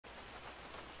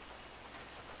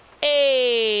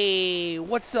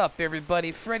What's up,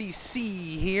 everybody?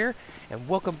 Freddy-C here, and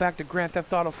welcome back to Grand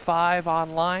Theft Auto 5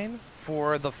 Online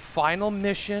for the final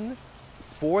mission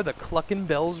for the Cluckin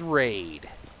Bells raid.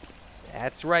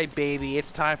 That's right, baby.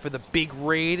 It's time for the big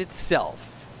raid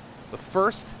itself. But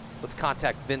first, let's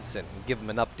contact Vincent and give him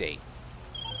an update.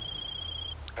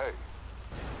 Hey,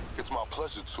 it's my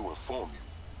pleasure to inform you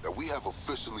that we have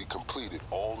officially completed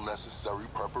all necessary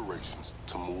preparations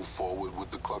to move forward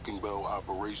with the Cluckin Bell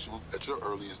operation at your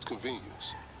earliest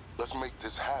convenience. Let's make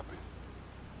this happen.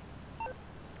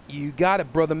 You got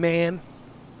it, brother man.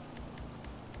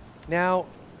 Now,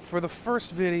 for the first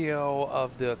video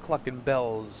of the Cluckin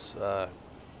Bells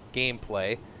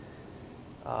gameplay,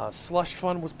 Slush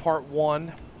Fun was part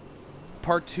 1,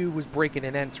 part 2 was breaking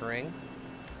and entering,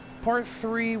 part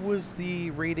 3 was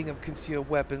the raiding of concealed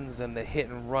weapons and the hit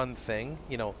and run thing,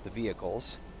 you know, the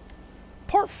vehicles.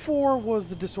 Part 4 was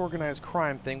the disorganized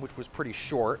crime thing, which was pretty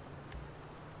short,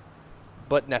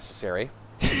 but necessary.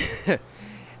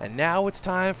 And now it's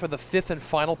time for the 5th and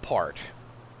final part.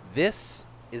 This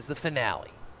is the finale,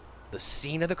 the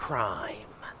scene of the crime.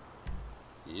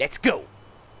 Let's go!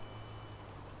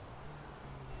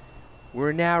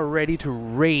 We're now ready to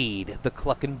raid the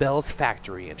Cluckin Bells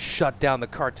Factory and shut down the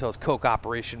cartel's coke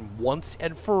operation once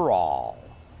and for all.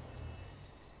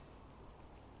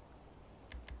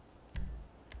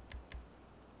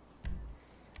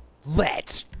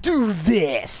 Let's do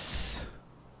this!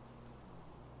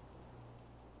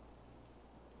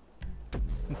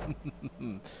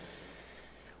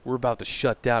 We're about to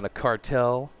shut down a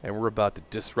cartel, and we're about to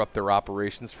disrupt their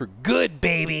operations for good,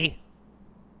 baby!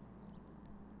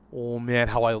 Oh man,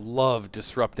 how I love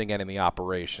disrupting enemy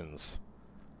operations.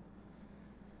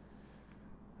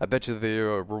 I bet you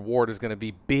the reward is going to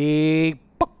be big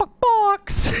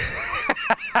box.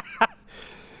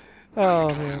 Oh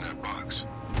man. In that box.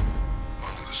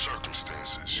 Under the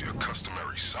circumstances, your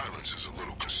customary silence is a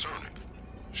little concerning.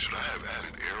 Should I have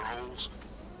added air holes?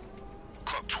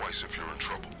 Cluck twice if you're in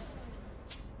trouble.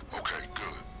 Okay,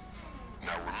 good.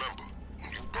 Now remember, when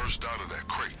you burst out of that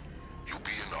crate, you'll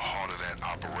be in the heart of that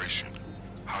operation.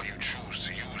 How you choose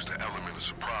to use the element of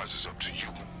surprise is up to you.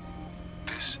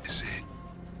 This is it.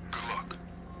 Good luck.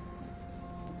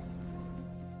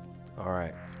 All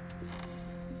right.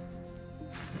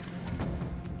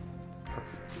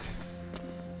 Perfect.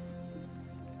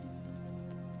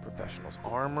 Professionals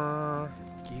armor,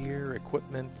 gear,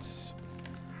 equipment.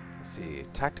 Let's see,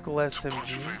 tactical To punch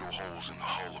SMG. fatal holes in the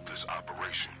hull of this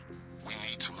operation, we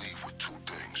need to leave with two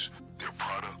things. Their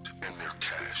product and their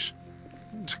cash.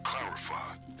 To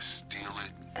clarify, steal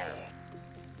it all.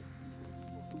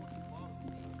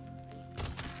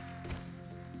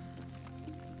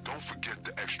 Don't forget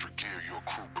the extra gear your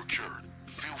crew procured.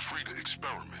 Feel free to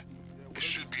experiment. It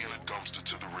should be in a dumpster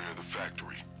to the rear of the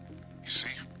factory. You see,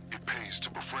 it pays to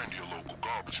befriend your local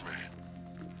garbage man.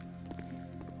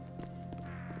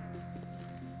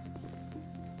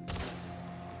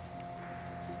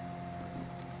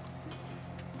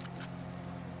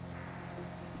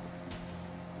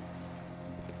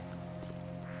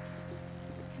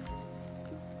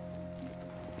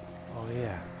 Oh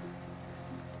yeah.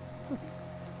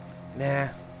 Nah,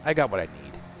 I got what I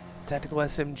need. Tactical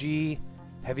SMG,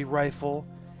 heavy rifle,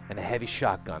 and a heavy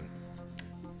shotgun,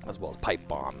 as well as pipe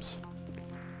bombs.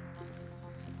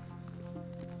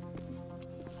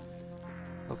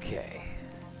 Okay.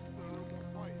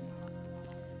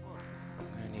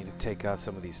 I need to take out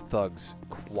some of these thugs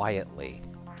quietly.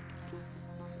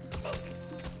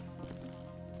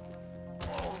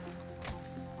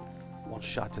 One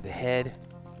shot to the head.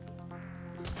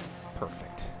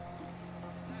 Perfect.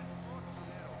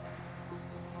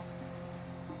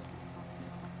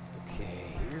 Okay,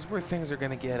 here's where things are going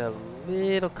to get a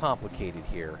little complicated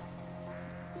here.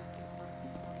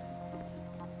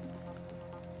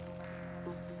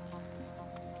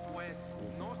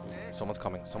 Someone's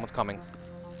coming. Someone's coming.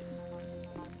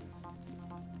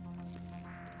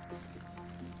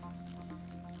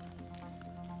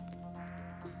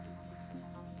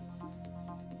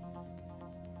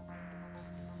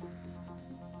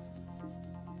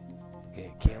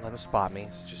 Okay, can't let him spot me,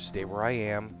 so just stay where I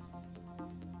am.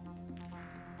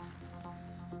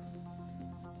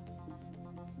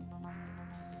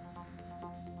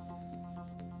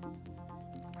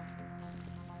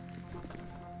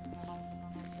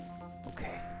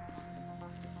 Okay.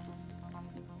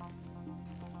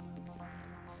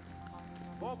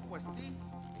 Oh, pues sí.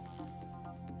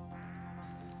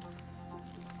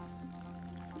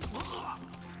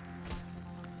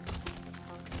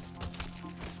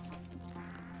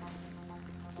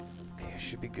 Okay,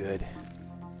 should be good.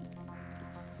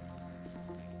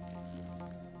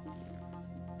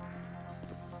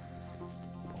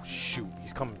 shoot,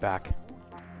 he's coming back.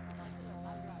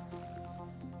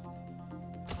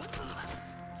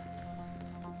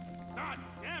 God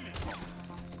damn it!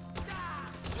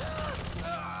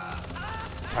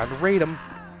 Time to raid him.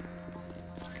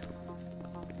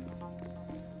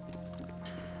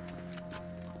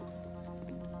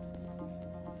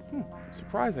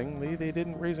 Surprisingly, they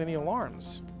didn't raise any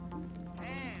alarms. Damn,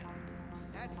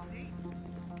 that's deep.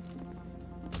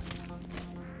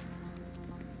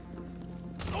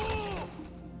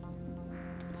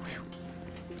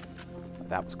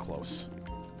 That was close.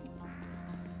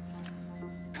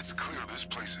 It's clear this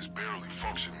place is barely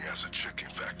functioning as a chicken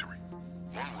factory.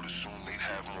 One would assume they'd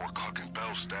have more Cluckin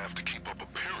Bells staff to keep up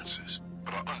appearances,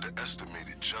 but I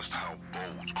underestimated just how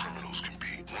bold criminals can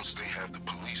be once they have the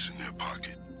police in their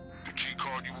pocket. The key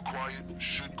card you acquired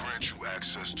should grant you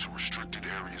access to restricted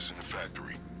areas in the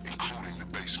factory, including the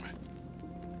basement.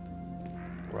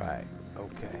 Right,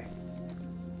 okay.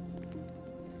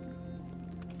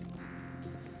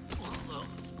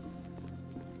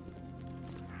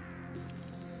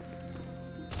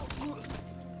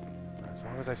 As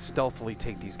long as I stealthily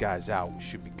take these guys out, we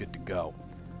should be good to go.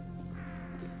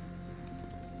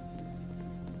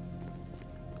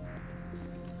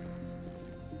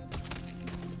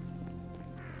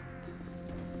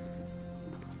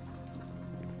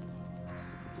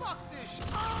 Fuck this shit.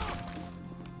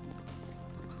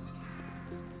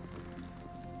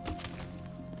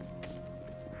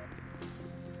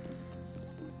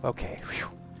 Okay, whew.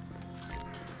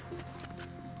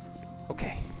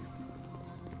 Okay.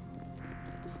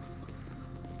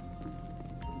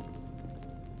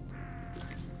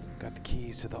 Got the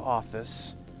keys to the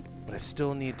office, but I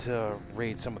still need to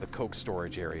raid some of the coke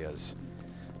storage areas.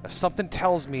 Now, something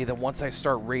tells me that once I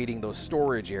start raiding those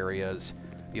storage areas,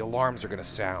 the alarms are going to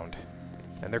sound,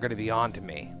 and they're going to be on to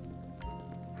me.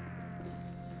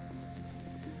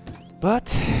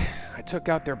 But I took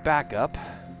out their backup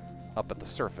up at the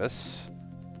surface.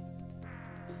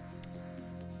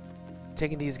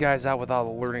 Taking these guys out without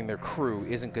alerting their crew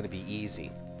isn't going to be easy.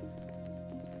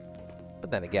 But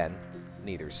then again,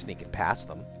 neither is sneaking past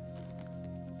them.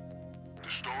 The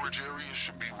storage areas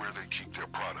should be where they keep their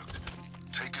product.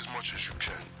 Take as much as you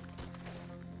can.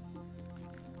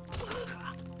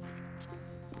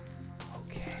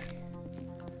 Okay.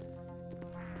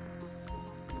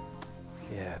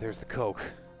 Yeah, there's the coke.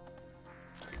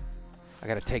 I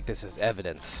gotta take this as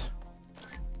evidence.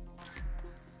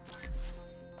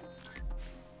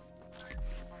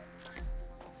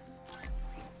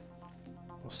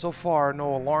 Well, so far,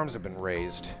 no alarms have been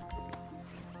raised.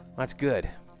 That's good.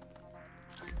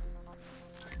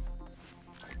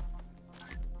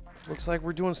 Looks like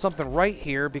we're doing something right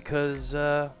here because,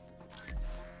 I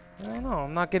don't know,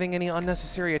 I'm not getting any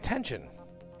unnecessary attention.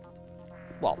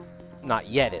 Well, not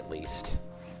yet, at least.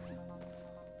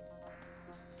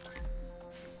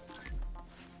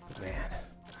 But man,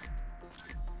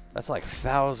 that's like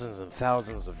thousands and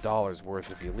thousands of dollars worth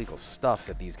of illegal stuff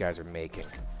that these guys are making.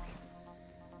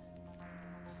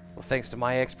 Well, thanks to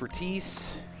my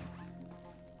expertise,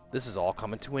 this is all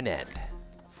coming to an end.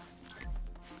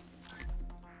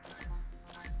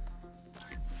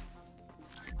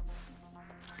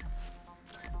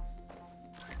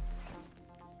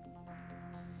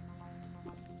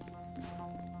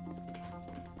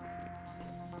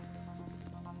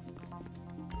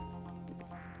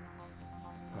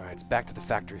 Alright, it's back to the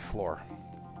factory floor.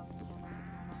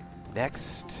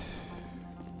 Next.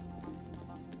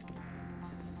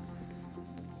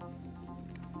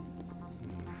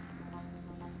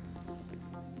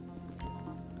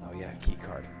 Oh yeah, key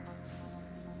card.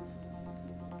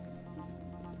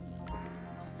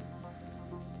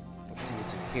 Let's see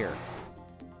what's in here.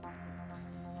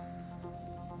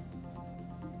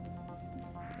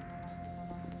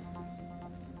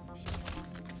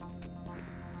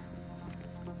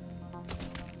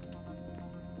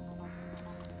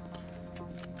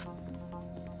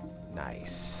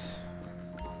 Nice.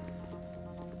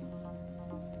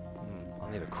 I'll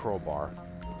need a crowbar.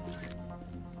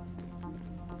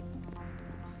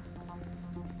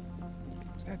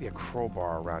 There's gotta be a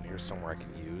crowbar around here somewhere I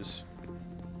can use.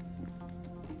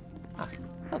 Ah,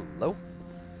 hello.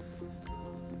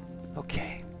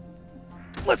 Okay.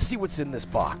 Let's see what's in this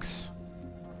box.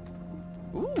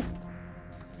 Ooh.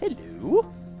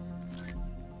 Hello.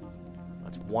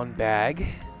 That's one bag.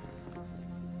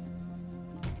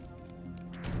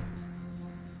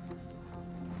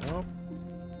 Well,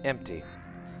 empty.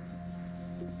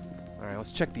 Alright,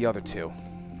 let's check the other two.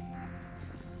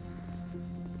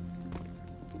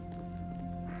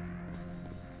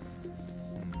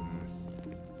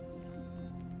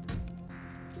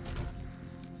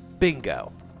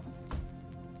 Bingo.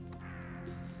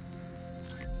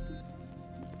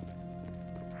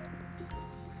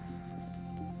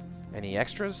 Any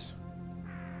extras?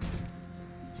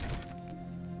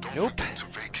 Don't Nope. forget to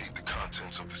vacate the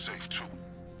contents of the safe, too.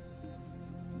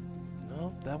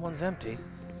 Nope, that one's empty.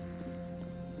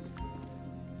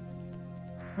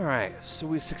 Alright, so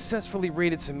we successfully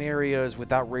raided some areas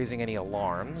without raising any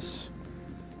alarms.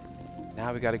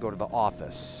 Now we gotta go to the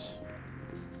office.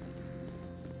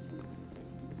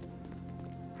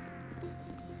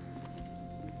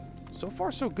 So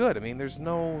far, so good. I mean, there's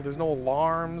no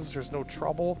alarms, there's no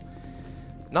trouble.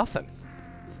 Nothing.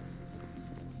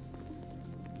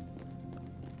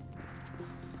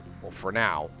 Well, for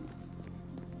now.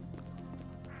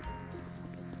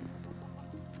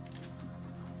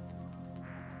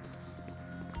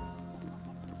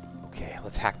 Okay,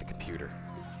 let's hack the computer.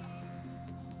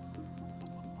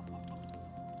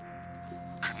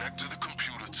 Connect to the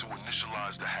computer to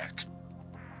initialize the hack.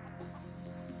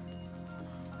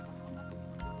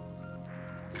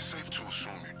 It's safe to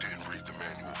assume you didn't read the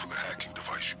manual for the hacking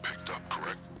device you picked up,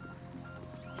 correct?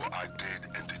 Well, I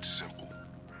did, and it's simple.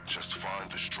 Just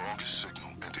find the strongest signal,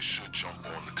 and it should jump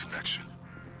on the connection.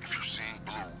 If you're seeing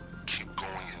blue, keep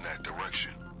going in that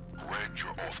direction. Red,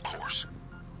 you're off course.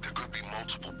 There could be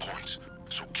multiple points,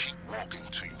 so keep walking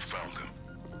till you found them.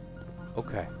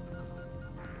 Okay.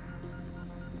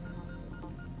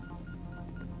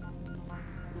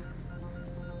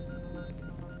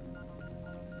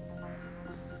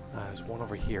 There's one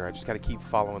over here. I just gotta keep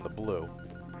following the blue.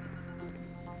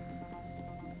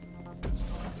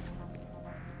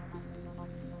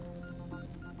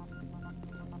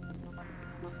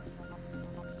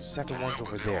 Second one's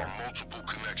over There there. are multiple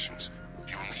connections.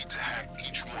 You'll need to hack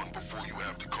each one before you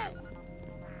have the code.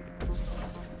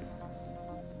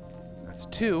 That's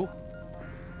two.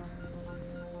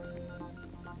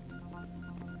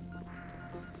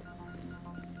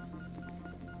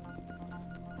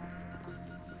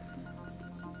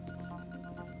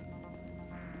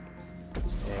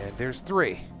 And there's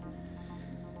three.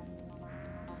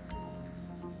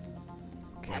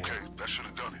 Okay, that should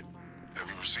have done it. Have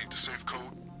you received the safe code?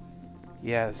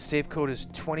 Yeah, the safe code is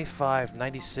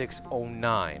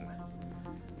 259609.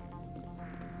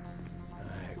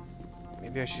 Alright.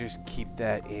 Maybe I should just keep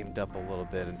that aimed up a little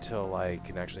bit until I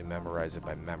can actually memorize it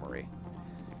by memory.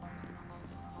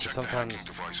 Check Sometimes- the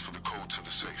hacking device for the code to the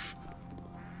safe.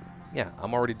 Yeah,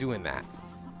 I'm already doing that.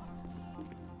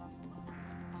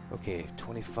 Okay,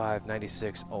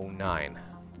 259609.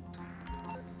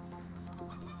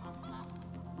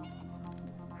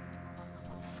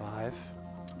 5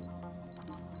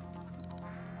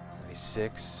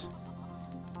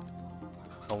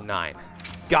 9609.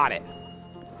 Got it.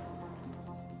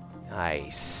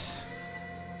 Nice.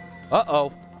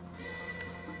 Uh-oh.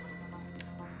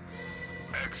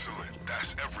 Excellent.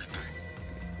 That's everything.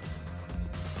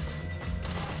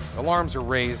 Alarms are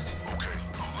raised. Okay,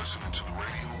 I'm listening to the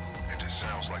radio, and it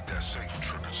sounds like that safe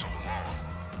triggered some alarm.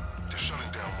 They're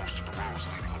shutting down most of the roads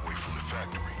leading away from the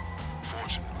factory.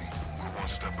 Fortunately, we're one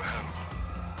step ahead of them.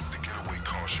 The getaway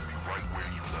car should be right where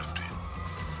you left it.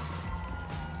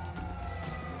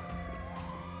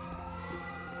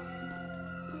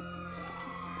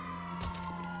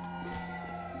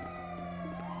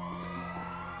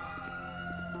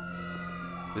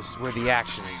 This is where the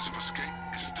action means of escape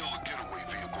is still a getaway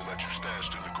vehicle that you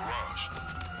stashed in the garage.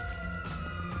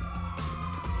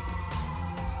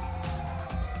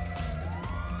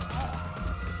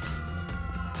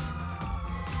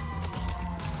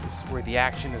 where the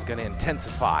action is going to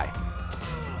intensify.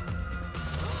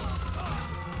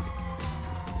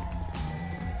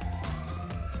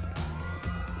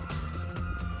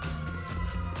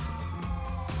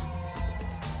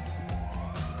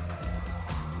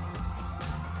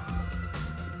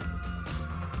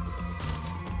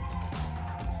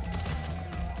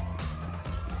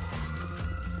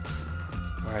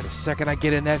 All right, the second I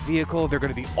get in that vehicle, they're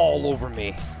going to be all over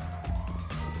me.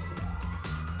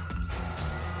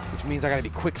 Which means I got to be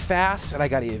quick, fast, and I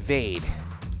got to evade.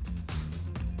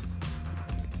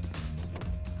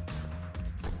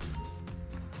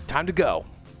 Time to go.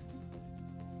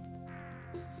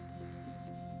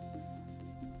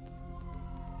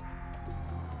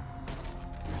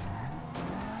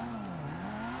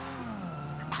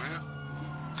 You clear?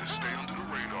 Just stay under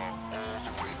the radar all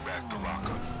the way back to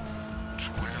lockup.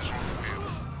 2 hands on the wheel,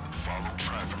 follow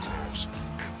traffic laws,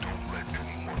 and don't let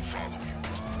anyone follow you.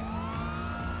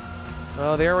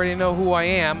 Well, they already know who I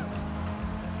am.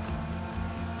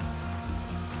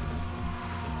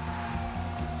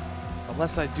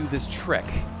 Unless I do this trick.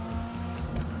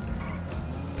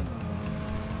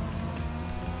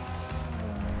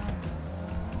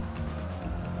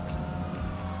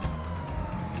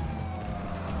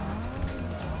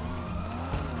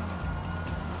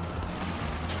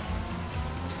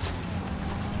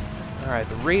 Alright,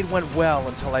 the raid went well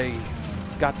until I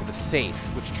got to the safe,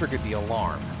 which triggered the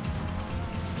alarm.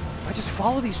 If I just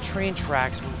follow these train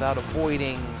tracks without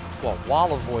avoiding, well,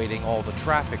 while avoiding all the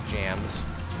traffic jams,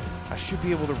 I should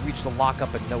be able to reach the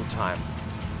lockup in no time.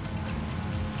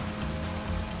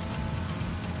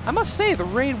 I must say, the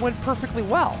raid went perfectly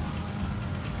well.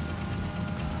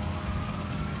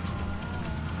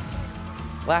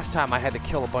 Last time I had to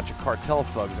kill a bunch of cartel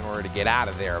thugs in order to get out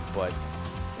of there, but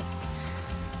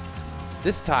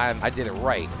this time I did it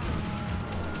right.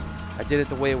 I did it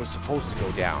the way it was supposed to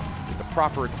go down, with the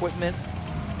proper equipment,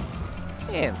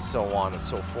 and so on and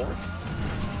so forth.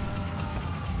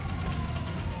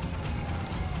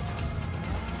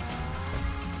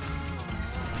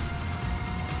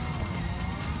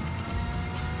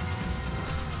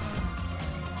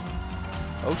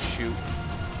 Oh shoot.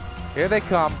 Here they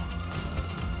come.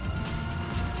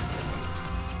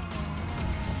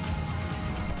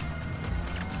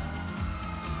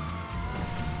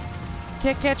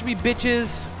 Can't catch me,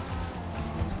 bitches.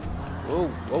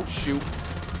 Whoa, oh shoot.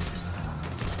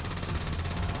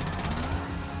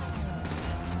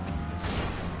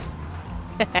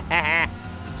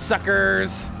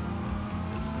 Suckers.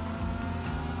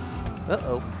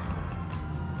 Uh-oh.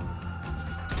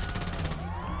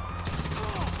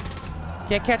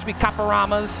 Can't catch me,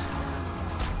 copper-ramas.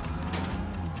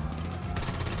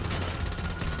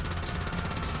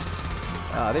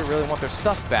 They really want their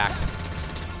stuff back.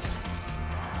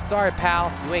 Sorry,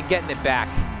 pal, you ain't getting it back.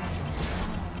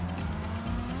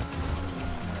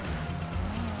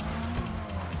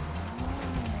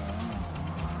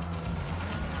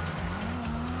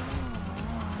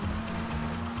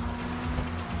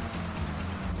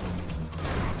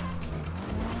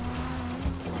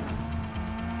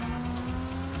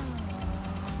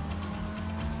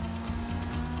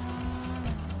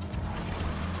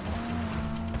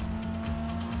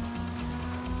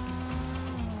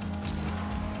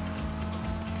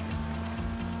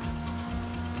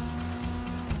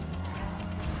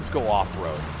 Go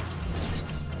off-road.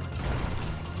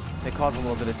 They cause a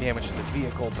little bit of damage to the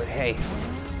vehicle, but hey,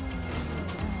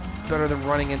 it's better than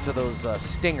running into those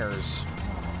stingers.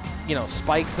 You know,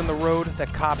 spikes in the road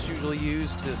that cops usually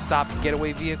use to stop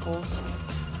getaway vehicles.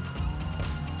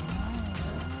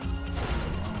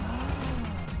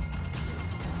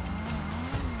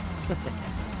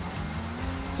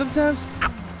 Sometimes,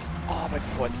 oh, my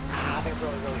foot. They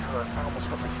really hurt. I almost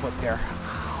hurt my foot there.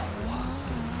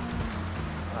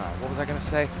 What was I gonna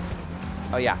say?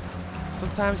 Oh yeah,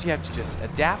 sometimes you have to just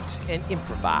adapt and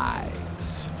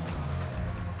improvise.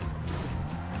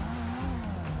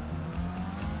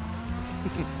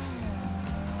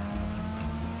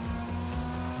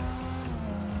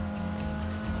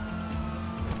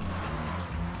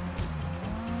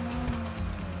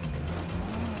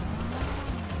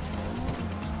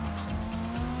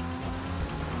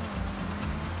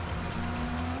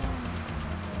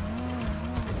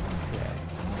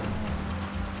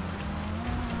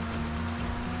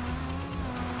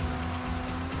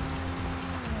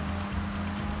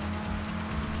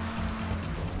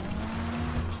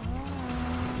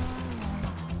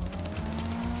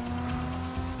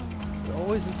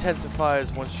 Always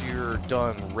intensifies once you're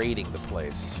done raiding the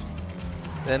place.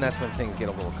 Then that's when things get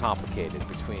a little complicated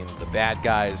between the bad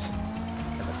guys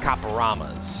and the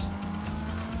copper-ramas.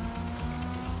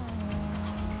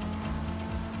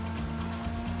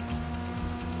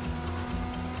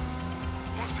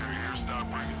 Once their ears stop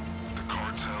ringing, the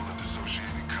cartel and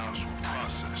associated cops will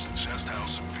process just how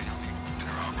severely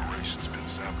their operation's been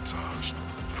sabotaged.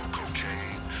 No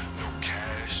cocaine, no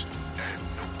cash, and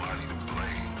nobody to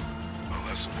blame. A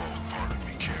less evolved part of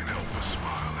me can't help but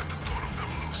smile at the thought of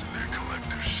them losing their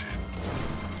collective shit.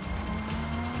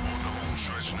 On the home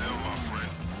stretch now, my friend.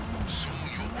 Soon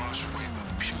you'll wash away the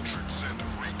putrid scent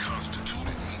of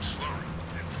reconstituted meat slurry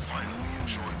and finally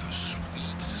enjoy the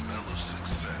sweet smell of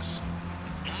success.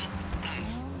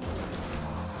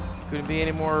 Couldn't be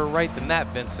any more right than that,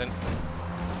 Vincent.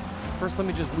 First, let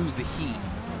me just lose the heat.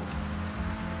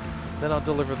 Then I'll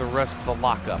deliver the rest of the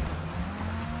lockup.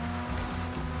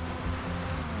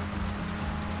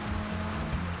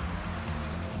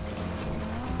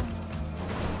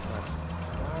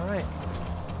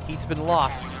 Heat's been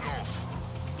lost.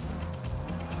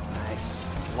 Nice.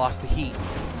 Lost the heat.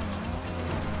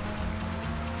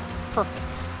 Perfect.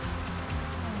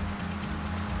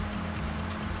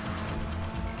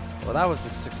 Well, that was a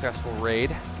successful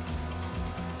raid.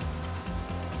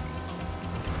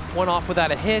 Went off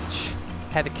without a hitch.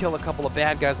 Had to kill a couple of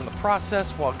bad guys in the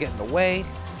process while getting away.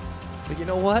 But you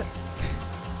know what?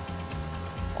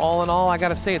 All in all, I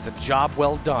gotta say it's a job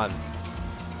well done.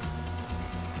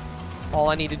 All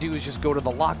I need to do is just go to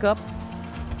the lockup.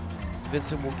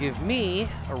 Vincent will give me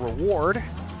a reward.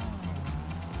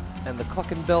 And the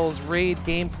Cluckin Bells raid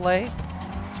gameplay,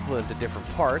 split into different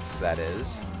parts, that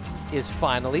is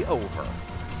finally over.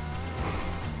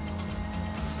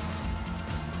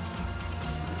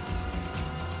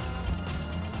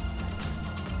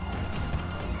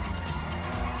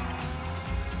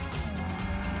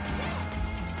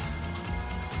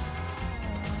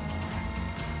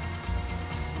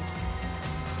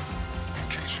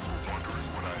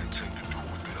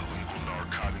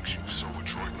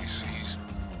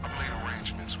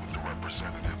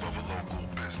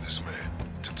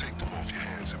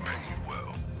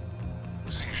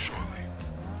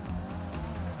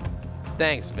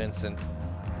 Thanks, Vincent.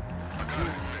 I gotta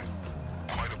admit,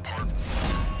 quite a part.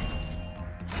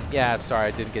 Yeah, sorry,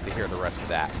 I didn't get to hear the rest of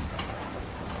that.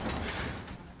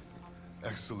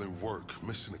 Excellent work.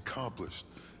 Mission accomplished.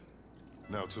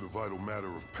 Now to the vital matter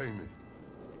of payment.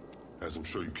 As I'm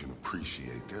sure you can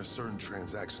appreciate, there are certain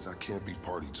transactions I can't be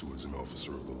party to as an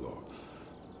officer of the law.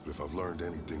 But if I've learned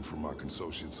anything from my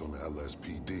associates on the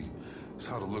LSPD, it's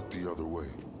how to look the other way.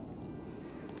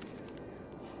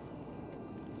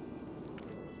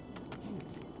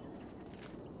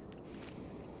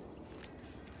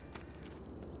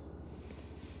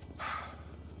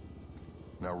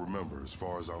 Now remember, as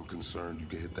far as I'm concerned, you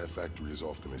can hit that factory as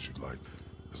often as you'd like.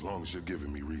 As long as you're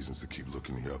giving me reasons to keep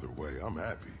looking the other way, I'm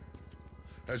happy.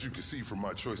 As you can see from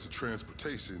my choice of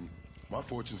transportation, my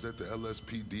fortunes at the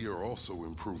LSPD are also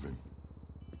improving.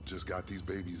 Just got these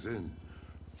babies in,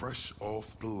 fresh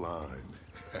off the line.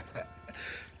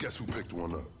 Guess who picked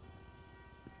one up?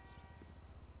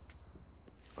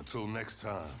 Until next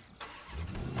time,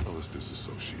 let's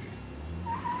disassociate.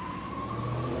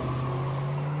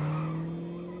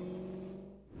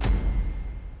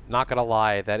 Not gonna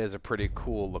lie, that is a pretty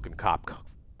cool looking cop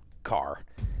car.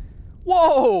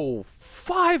 Whoa!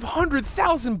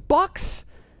 500,000 bucks?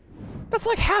 That's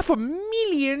like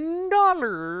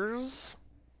 $500,000.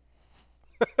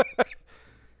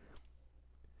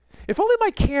 If only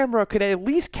my camera could at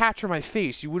least capture my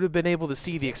face, you would have been able to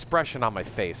see the expression on my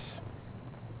face.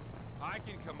 I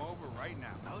can come over right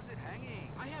now. How's it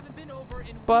hanging? I haven't been over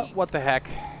in But weeks. what the heck?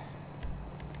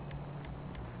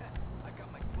 I got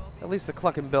my 12. At least the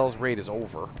Cluckin Bells raid is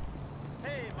over.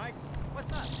 Hey, Mike.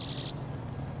 What's up?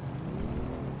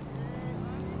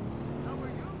 How are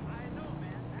you? I know,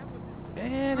 man. That was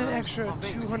And an extra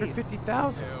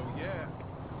 250,000. Hell yeah.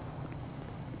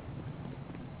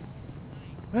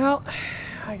 Well,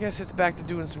 I guess it's back to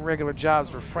doing some regular jobs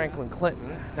for Franklin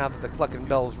Clinton, now that the Cluckin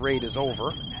Bells raid is over.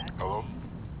 Hello?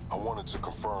 I wanted to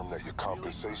confirm that your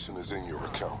compensation is in your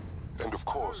account. And of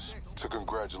course, to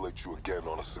congratulate you again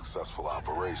on a successful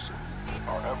operation.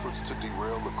 Our efforts to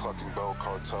derail the Cluckin Bell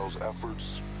cartel's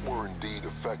efforts were indeed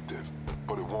effective,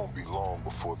 but it won't be long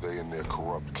before they and their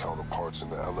corrupt counterparts in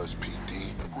the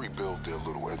LSPD rebuild their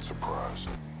little enterprise.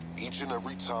 Each and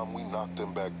every time we knock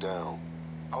them back down,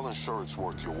 I'll ensure it's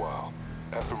worth your while.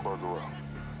 Effenberger out.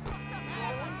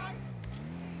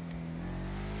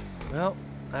 Well,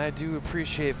 I do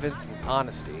appreciate Vincent's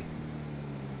honesty.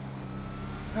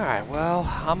 Alright, well,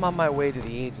 I'm on my way to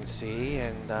the agency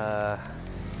and, doing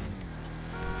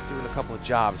a couple of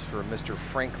jobs for Mr.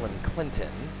 Franklin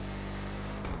Clinton.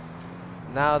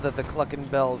 Now that the Cluckin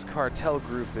Bells cartel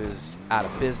group is out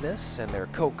of business and their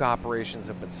coke operations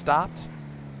have been stopped,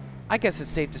 I guess it's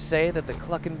safe to say that the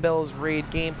Cluckin Bells raid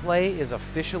gameplay is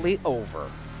officially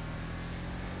over.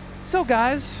 So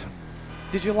guys,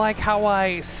 did you like how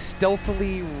I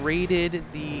stealthily raided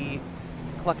the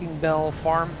Cluckin Bell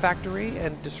farm factory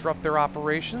and disrupt their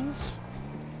operations?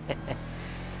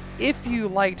 If you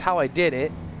liked how I did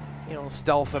it, you know,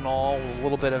 stealth and all, a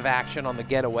little bit of action on the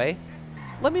getaway,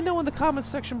 let me know in the comments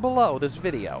section below this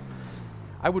video.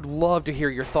 I would love to hear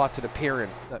your thoughts and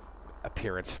appearance.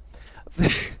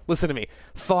 Listen to me.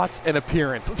 Thoughts and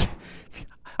appearance.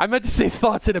 I meant to say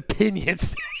thoughts and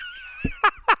opinions.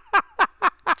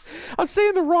 I'm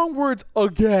saying the wrong words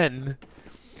again.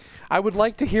 I would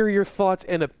like to hear your thoughts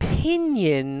and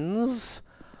opinions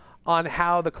on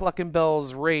how the Cluckin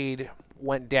Bells raid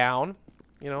went down.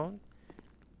 You know,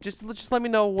 just let me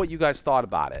know what you guys thought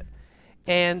about it.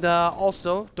 And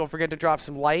also, don't forget to drop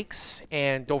some likes,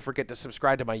 and don't forget to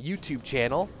subscribe to my YouTube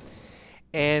channel.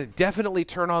 And definitely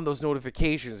turn on those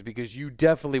notifications, because you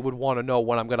definitely would want to know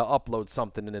when I'm going to upload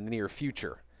something in the near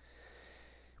future.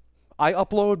 I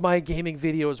upload my gaming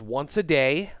videos once a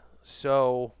day,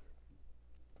 so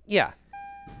yeah,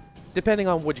 depending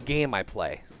on which game I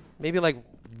play. Maybe like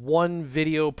one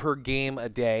video per game a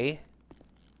day,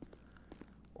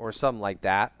 or something like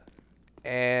that.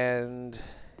 And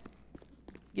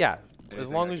yeah, as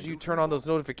long as you turn on those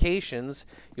notifications,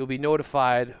 you'll be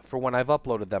notified for when I've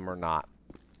uploaded them or not.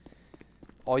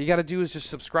 All you got to do is just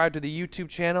subscribe to the YouTube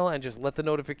channel and just let the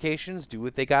notifications do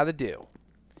what they got to do.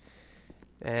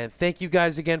 And thank you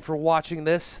guys again for watching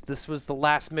this. This was the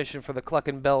last mission for the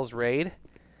Cluckin Bells raid.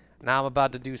 Now I'm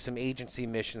about to do some agency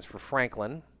missions for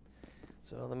Franklin.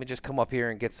 So let me just come up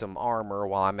here and get some armor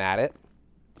while I'm at it.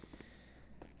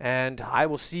 And I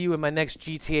will see you in my next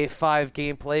GTA 5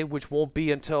 gameplay, which won't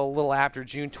be until a little after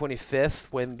June 25th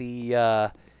when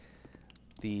the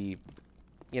you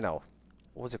know,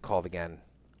 what was it called again?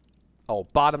 Oh,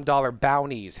 bottom dollar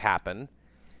bounties happen.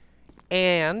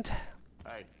 And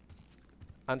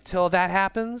until that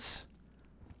happens,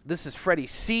 this is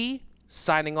Freddy-C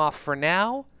signing off for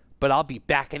now, but I'll be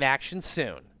back in action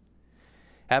soon.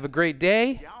 Have a great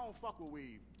day. Yeah, I don't fuck with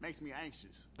weed. Makes me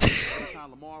anxious. Every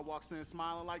time Lamar walks in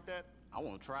smiling like that, I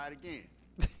want to try it again.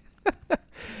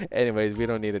 Anyways, we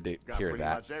don't need to Got hear pretty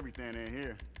that. much everything in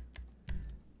here.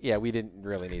 Yeah, we didn't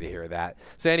really need to hear that.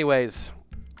 So anyways,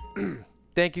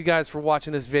 thank you guys for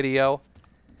watching this video.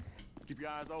 Keep your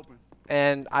eyes open.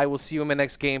 And I will see you in my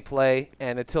next gameplay.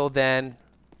 And until then,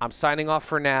 I'm signing off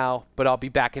for now, but I'll be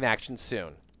back in action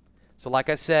soon. So like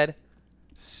I said,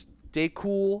 stay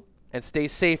cool and stay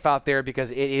safe out there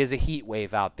because it is a heat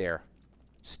wave out there.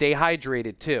 Stay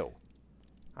hydrated too.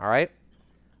 All right?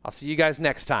 I'll see you guys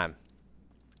next time.